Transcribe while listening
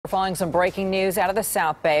Following some breaking news out of the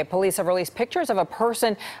South Bay, police have released pictures of a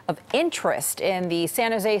person of interest in the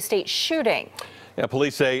San Jose State shooting. Yeah,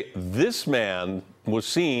 police say this man was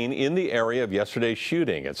seen in the area of yesterday's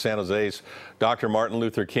shooting at San Jose's Dr. Martin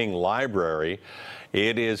Luther King Library.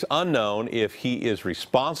 It is unknown if he is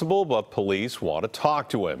responsible, but police want to talk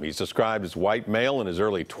to him. He's described as white male in his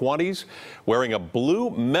early 20s, wearing a blue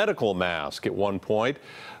medical mask at one point,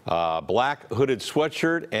 black hooded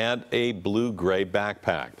sweatshirt, and a blue-gray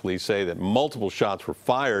backpack. Police say that multiple shots were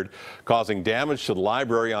fired, causing damage to the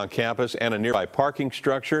library on campus and a nearby parking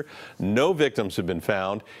structure. No victims have been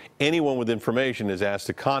found. Anyone with information is asked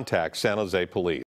to contact San Jose police.